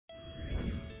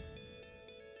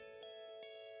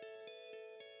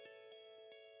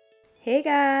Hey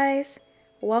guys!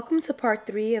 Welcome to part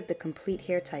 3 of the complete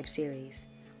hair type series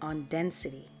on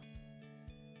density.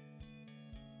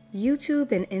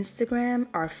 YouTube and Instagram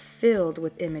are filled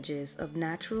with images of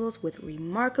naturals with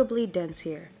remarkably dense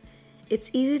hair.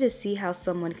 It's easy to see how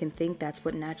someone can think that's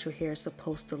what natural hair is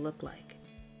supposed to look like.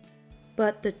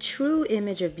 But the true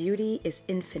image of beauty is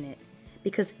infinite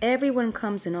because everyone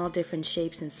comes in all different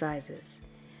shapes and sizes.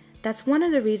 That's one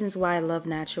of the reasons why I love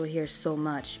natural hair so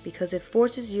much, because it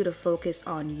forces you to focus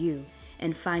on you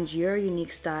and find your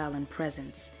unique style and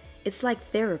presence. It's like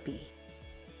therapy.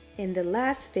 In the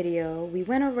last video, we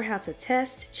went over how to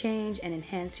test, change, and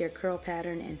enhance your curl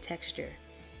pattern and texture.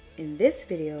 In this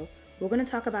video, we're going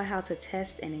to talk about how to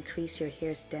test and increase your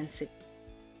hair's density.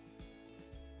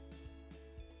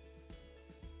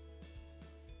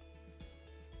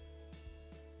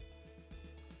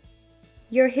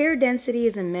 Your hair density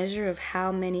is a measure of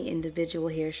how many individual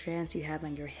hair strands you have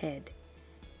on your head.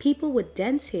 People with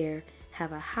dense hair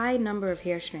have a high number of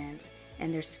hair strands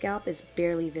and their scalp is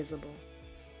barely visible.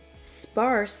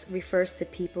 Sparse refers to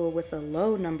people with a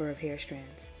low number of hair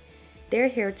strands. Their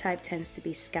hair type tends to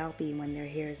be scalpy when their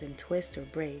hair is in twists or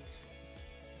braids.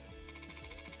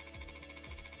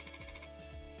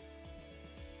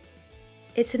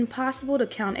 It's impossible to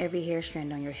count every hair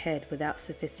strand on your head without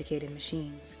sophisticated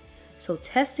machines. So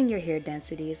testing your hair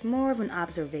density is more of an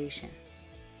observation.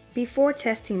 Before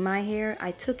testing my hair, I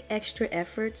took extra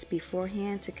efforts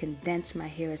beforehand to condense my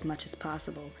hair as much as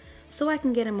possible so I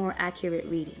can get a more accurate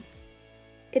reading.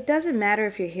 It doesn't matter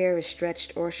if your hair is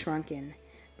stretched or shrunken,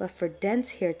 but for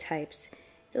dense hair types,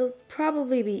 it'll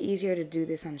probably be easier to do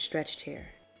this on stretched hair.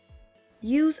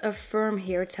 Use a firm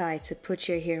hair tie to put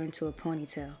your hair into a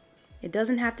ponytail. It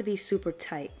doesn't have to be super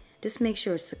tight, just make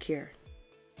sure it's secure.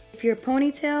 If your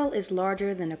ponytail is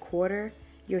larger than a quarter,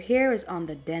 your hair is on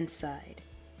the dense side.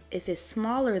 If it's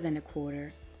smaller than a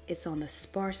quarter, it's on the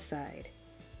sparse side.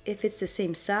 If it's the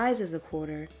same size as a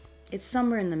quarter, it's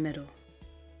somewhere in the middle.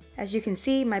 As you can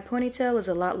see, my ponytail is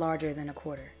a lot larger than a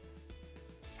quarter.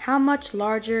 How much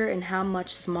larger and how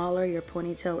much smaller your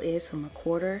ponytail is from a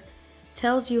quarter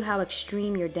tells you how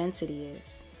extreme your density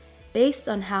is. Based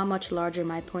on how much larger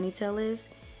my ponytail is,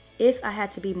 if I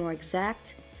had to be more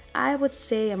exact, I would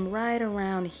say I'm right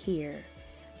around here,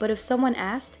 but if someone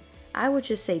asked, I would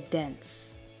just say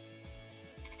dense.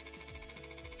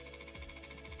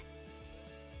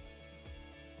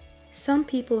 Some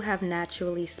people have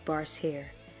naturally sparse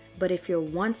hair, but if your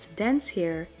once dense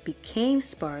hair became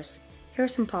sparse, here are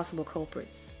some possible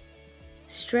culprits.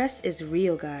 Stress is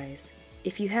real, guys.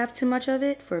 If you have too much of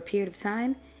it for a period of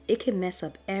time, it can mess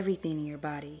up everything in your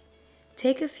body.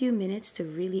 Take a few minutes to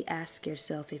really ask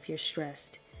yourself if you're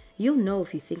stressed. You'll know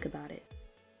if you think about it.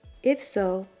 If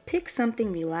so, pick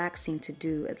something relaxing to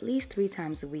do at least 3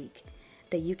 times a week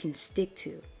that you can stick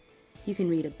to. You can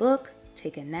read a book,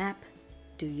 take a nap,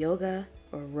 do yoga,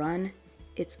 or run.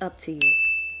 It's up to you.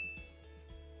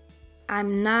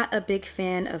 I'm not a big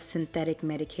fan of synthetic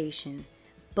medication,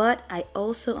 but I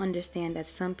also understand that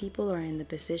some people are in the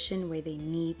position where they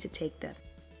need to take them.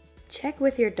 Check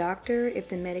with your doctor if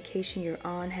the medication you're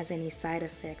on has any side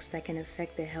effects that can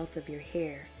affect the health of your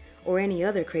hair, or any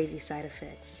other crazy side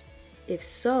effects. If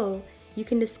so, you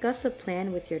can discuss a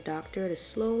plan with your doctor to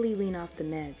slowly wean off the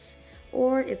meds,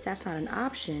 or if that's not an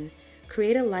option,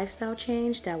 create a lifestyle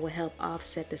change that will help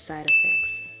offset the side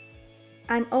effects.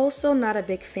 I'm also not a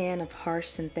big fan of harsh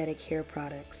synthetic hair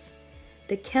products.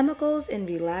 The chemicals in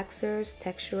relaxers,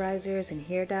 texturizers, and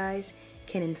hair dyes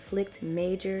can inflict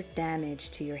major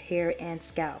damage to your hair and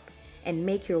scalp and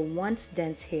make your once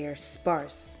dense hair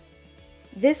sparse.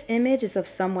 This image is of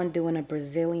someone doing a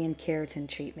Brazilian keratin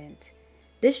treatment.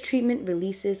 This treatment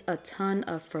releases a ton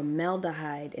of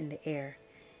formaldehyde in the air,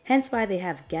 hence why they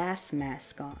have gas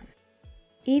masks on.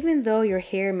 Even though your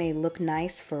hair may look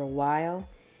nice for a while,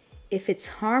 if it's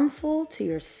harmful to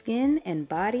your skin and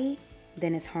body,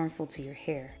 then it's harmful to your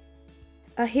hair.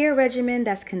 A hair regimen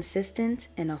that's consistent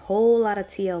and a whole lot of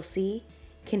TLC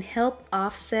can help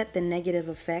offset the negative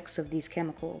effects of these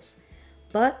chemicals,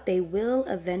 but they will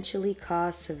eventually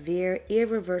cause severe,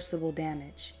 irreversible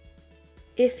damage.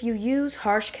 If you use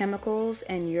harsh chemicals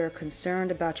and you're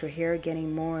concerned about your hair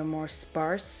getting more and more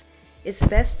sparse, it's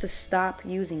best to stop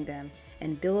using them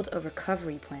and build a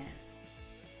recovery plan.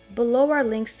 Below are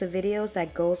links to videos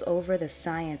that goes over the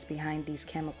science behind these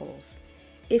chemicals.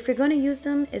 If you're going to use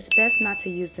them, it's best not to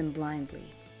use them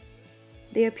blindly.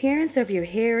 The appearance of your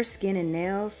hair, skin, and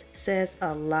nails says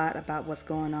a lot about what's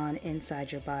going on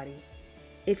inside your body.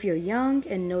 If you're young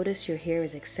and notice your hair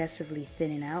is excessively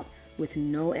thinning out with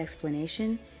no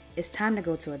explanation, it's time to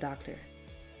go to a doctor.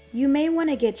 You may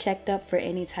want to get checked up for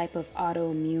any type of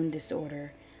autoimmune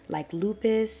disorder like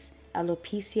lupus,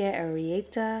 alopecia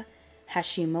areata,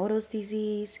 Hashimoto's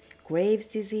disease, Graves'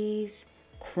 disease,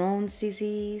 Crohn's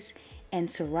disease, and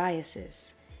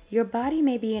psoriasis. Your body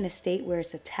may be in a state where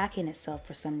it's attacking itself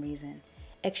for some reason.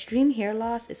 Extreme hair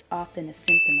loss is often a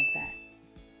symptom of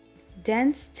that.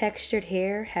 Dense, textured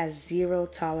hair has zero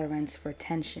tolerance for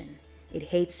tension. It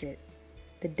hates it.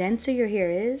 The denser your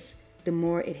hair is, the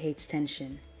more it hates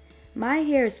tension. My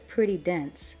hair is pretty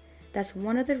dense. That's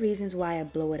one of the reasons why I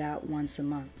blow it out once a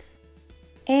month.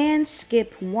 And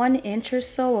skip 1 inch or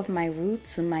so of my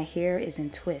roots when my hair is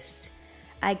in twist.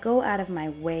 I go out of my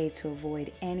way to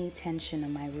avoid any tension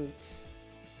on my roots.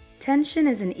 Tension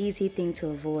is an easy thing to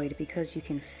avoid because you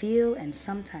can feel and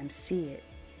sometimes see it.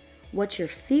 What you're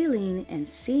feeling and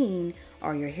seeing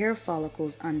are your hair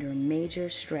follicles under major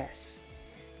stress.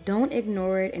 Don't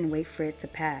ignore it and wait for it to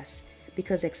pass,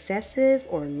 because excessive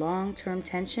or long-term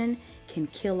tension can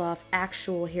kill off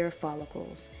actual hair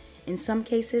follicles, in some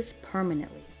cases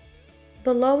permanently.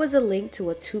 Below is a link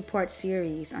to a 2-part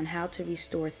series on how to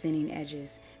restore thinning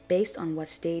edges based on what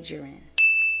stage you're in.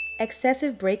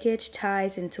 Excessive breakage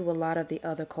ties into a lot of the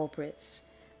other culprits.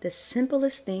 The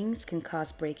simplest things can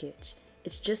cause breakage.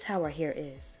 It's just how our hair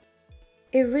is.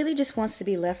 It really just wants to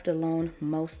be left alone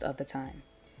most of the time.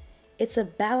 It's a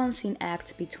balancing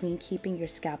act between keeping your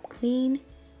scalp clean,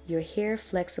 your hair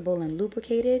flexible and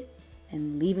lubricated,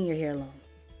 and leaving your hair alone.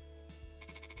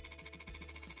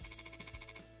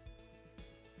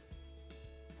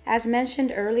 As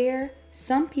mentioned earlier,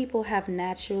 some people have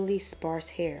naturally sparse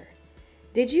hair.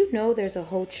 Did you know there's a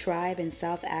whole tribe in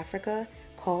South Africa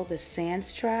called the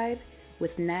Sans tribe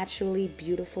with naturally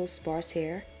beautiful sparse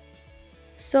hair?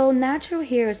 So natural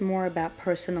hair is more about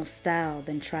personal style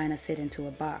than trying to fit into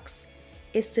a box.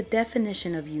 It's the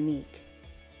definition of unique.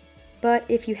 But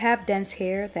if you have dense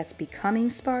hair that's becoming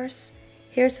sparse,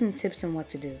 here's some tips on what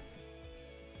to do.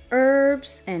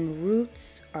 Herbs and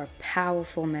roots are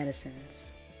powerful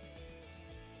medicines.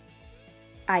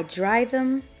 I dry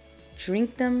them,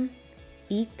 drink them,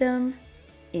 eat them,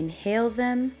 inhale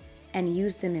them, and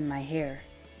use them in my hair.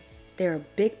 They're a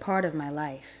big part of my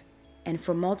life, and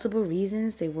for multiple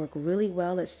reasons, they work really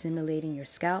well at stimulating your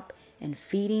scalp and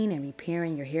feeding and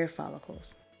repairing your hair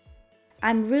follicles.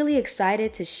 I'm really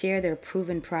excited to share their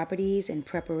proven properties and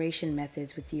preparation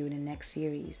methods with you in the next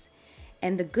series.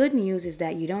 And the good news is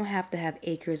that you don't have to have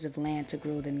acres of land to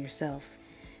grow them yourself.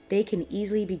 They can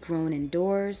easily be grown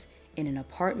indoors, in an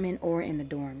apartment, or in the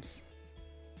dorms.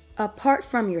 Apart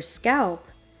from your scalp,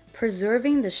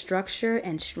 preserving the structure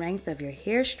and strength of your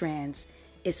hair strands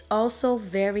is also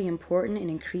very important in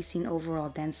increasing overall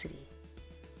density.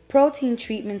 Protein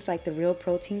treatments like the Real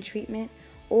Protein treatment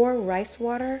or rice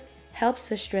water helps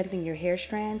to strengthen your hair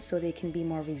strands so they can be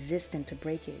more resistant to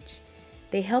breakage.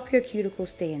 They help your cuticles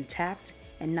stay intact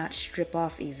and not strip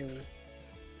off easily.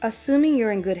 Assuming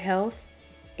you're in good health,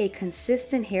 a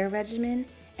consistent hair regimen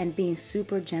and being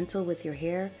super gentle with your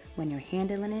hair when you're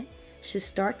handling it should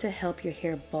start to help your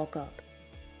hair bulk up.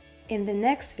 In the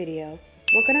next video,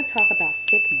 we're going to talk about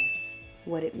thickness,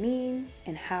 what it means,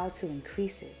 and how to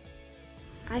increase it.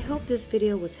 I hope this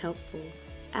video was helpful.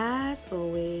 As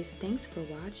always, thanks for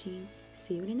watching.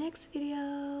 See you in the next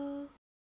video.